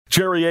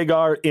Jerry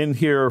Agar in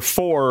here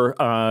for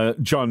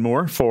John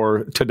Moore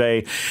for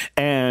today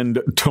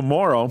and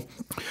tomorrow.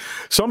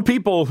 Some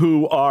people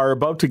who are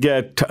about to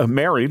get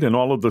married and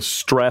all of the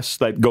stress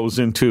that goes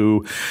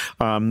into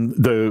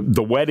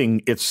the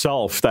wedding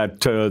itself,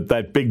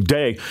 that big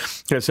day,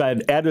 has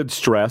had added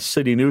stress.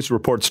 City News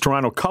reports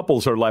Toronto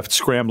couples are left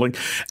scrambling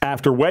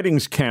after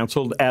weddings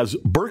canceled as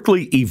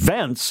Berkeley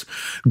Events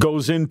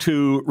goes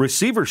into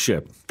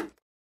receivership.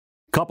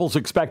 Couples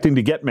expecting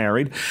to get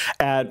married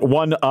at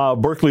one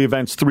of Berkeley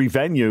Events' 3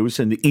 venues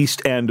in the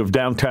east end of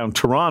downtown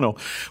Toronto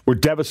were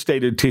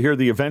devastated to hear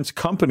the events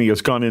company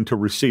has gone into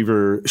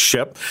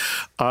receivership.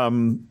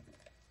 One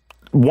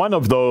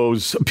of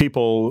those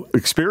people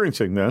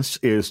experiencing this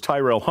is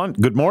Tyrelle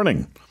Hunt. Good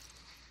morning.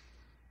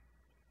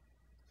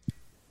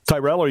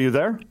 Tyrelle, are you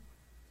there?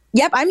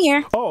 Yep, I'm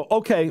here. Oh,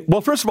 okay. Well,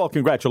 first of all,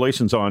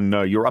 congratulations on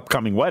your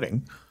upcoming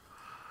wedding.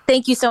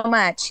 Thank you so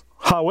much.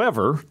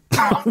 However,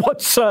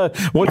 what's going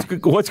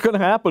to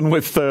happen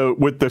with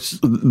this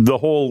the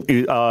whole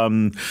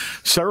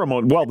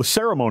ceremony? Well, the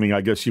ceremony,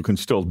 I guess you can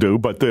still do,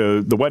 but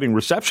the wedding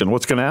reception,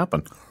 what's going to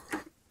happen?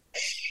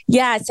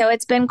 Yeah, so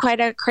it's been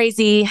quite a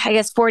crazy,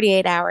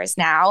 48 hours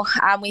now.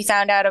 We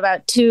found out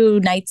about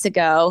 2 nights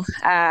ago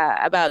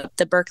about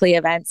the Berkeley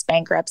Events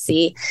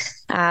bankruptcy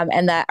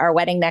and that our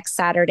wedding next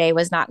Saturday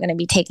was not going to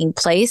be taking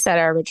place at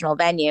our original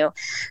venue.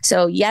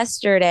 So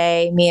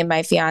yesterday, me and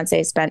my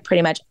fiance spent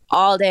pretty much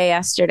all day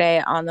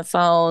yesterday on the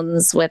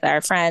phones with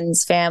our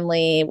friends,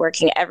 family,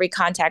 working every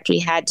contact we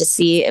had to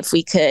see if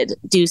we could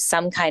do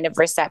some kind of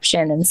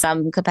reception in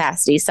some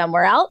capacity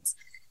somewhere else.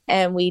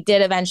 And we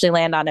did eventually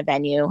land on a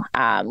venue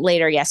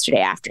later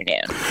yesterday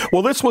afternoon.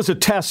 Well, this was a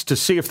test to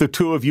see if the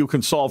two of you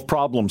can solve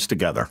problems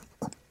together.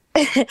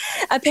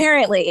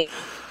 Apparently.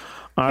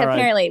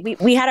 Apparently.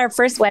 We had our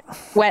first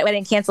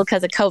wedding canceled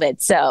because of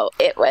COVID. So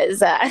it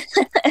was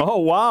oh,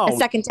 wow. a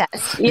second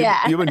test.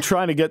 Yeah. You've been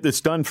trying to get this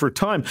done for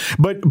time.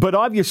 But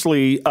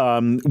obviously,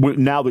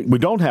 now that we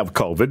don't have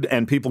COVID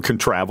and people can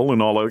travel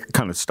and all that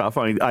kind of stuff,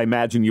 I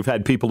imagine you've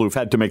had people who've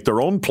had to make their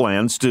own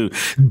plans to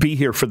be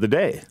here for the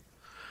day.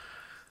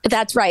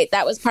 That's right.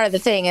 That was part of the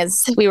thing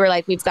is we were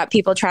like, we've got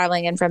people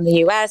traveling in from the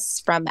U.S.,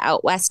 from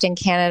out west in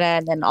Canada,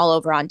 and then all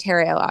over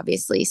Ontario,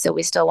 obviously. So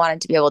we still wanted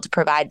to be able to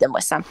provide them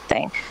with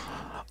something.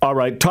 All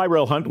right.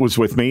 Tyrelle Hunt was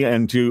with me.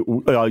 And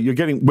when are you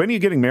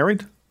getting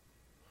married?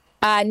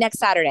 Next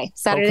Saturday,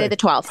 okay. The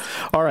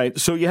 12th. All right.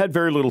 So you had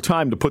very little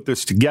time to put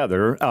this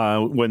together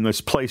when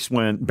this place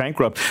went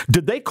bankrupt.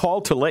 Did they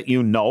call to let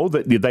you know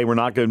that they were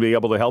not going to be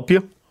able to help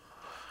you?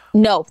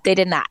 No, they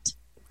did not.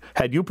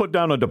 Had you put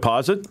down a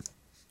deposit?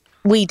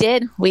 We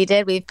did. We've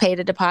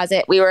paid a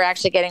deposit. We were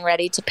actually getting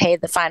ready to pay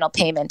the final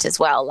payment as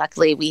well.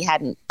 Luckily, we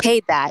hadn't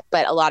paid that,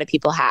 but a lot of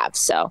people have.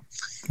 So,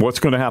 what's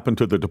going to happen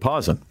to the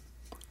deposit?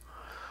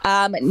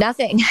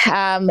 Nothing.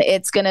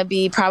 It's going to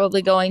be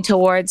probably going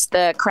towards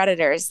the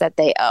creditors that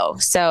they owe.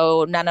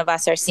 So none of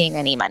us are seeing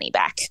any money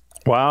back.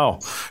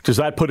 Wow. Does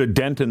that put a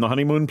dent in the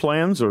honeymoon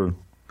plans or?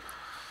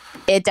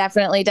 It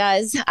definitely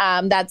does.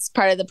 That's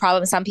part of the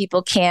problem. Some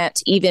people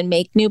can't even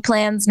make new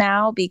plans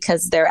now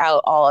because they're out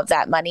all of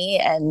that money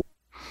and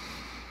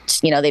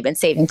they've been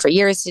saving for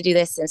years to do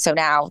this. And so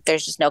now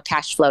there's just no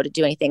cash flow to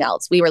do anything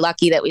else. We were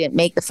lucky that we didn't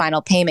make the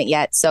final payment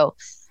yet. So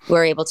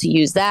we're able to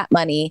use that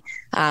money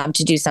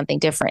to do something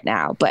different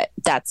now. But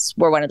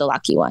we're one of the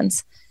lucky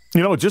ones.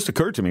 It just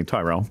occurred to me,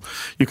 Tyrelle,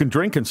 you can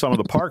drink in some of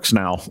the parks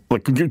now.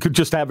 Like you could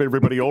just have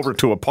everybody over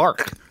to a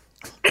park.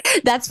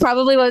 That's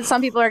probably what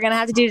some people are going to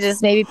have to do,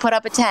 just maybe put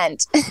up a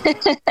tent.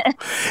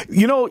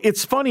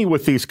 It's funny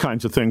with these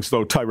kinds of things,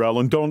 though,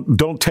 Tyrelle, and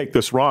don't take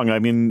this wrong. I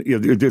mean,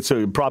 it's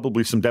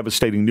probably some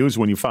devastating news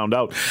when you found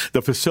out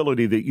the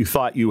facility that you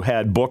thought you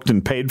had booked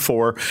and paid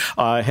for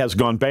has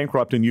gone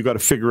bankrupt, and you got to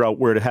figure out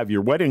where to have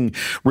your wedding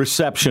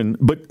reception.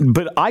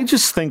 But I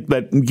just think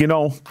that,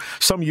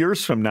 some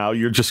years from now,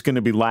 you're just going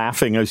to be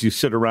laughing as you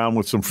sit around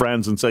with some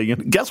friends and say,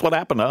 guess what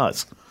happened to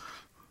us?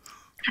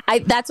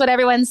 That's what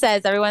everyone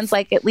says. Everyone's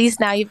like, at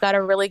least now you've got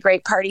a really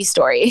great party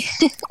story.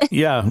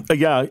 Yeah.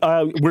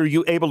 Were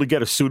you able to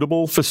get a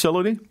suitable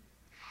facility?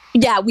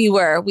 Yeah, we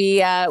were.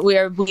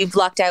 We've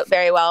lucked out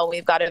very well.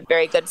 We've got a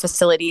very good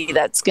facility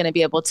that's going to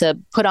be able to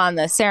put on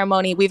the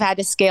ceremony. We've had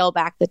to scale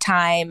back the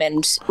time,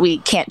 and we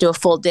can't do a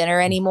full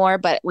dinner anymore.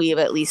 But we've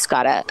at least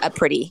got a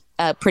pretty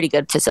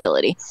good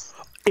facility.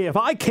 If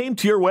I came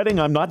to your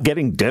wedding, I'm not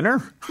getting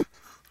dinner?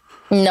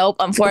 Nope,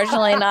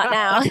 unfortunately not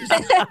now.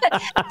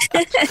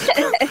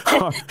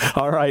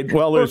 All right.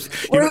 Well,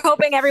 we're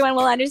hoping everyone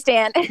will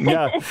understand.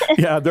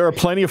 Yeah. There are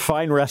plenty of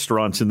fine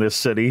restaurants in this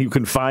city. You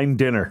can find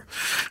dinner.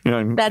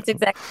 That's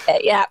exactly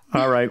it. Yeah.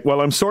 All right.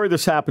 Well, I'm sorry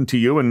this happened to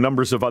you and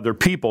numbers of other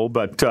people,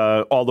 but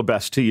all the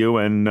best to you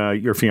and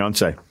your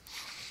fiance.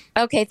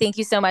 Okay, thank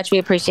you so much. We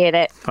appreciate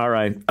it. All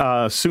right.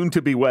 Soon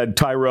to be wed,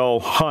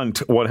 Tyrelle Hunt.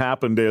 What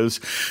happened is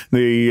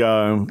the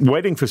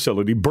wedding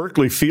facility,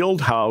 Berkeley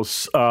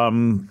Fieldhouse,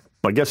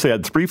 I guess they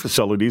had 3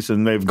 facilities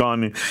and they've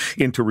gone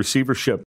into receivership.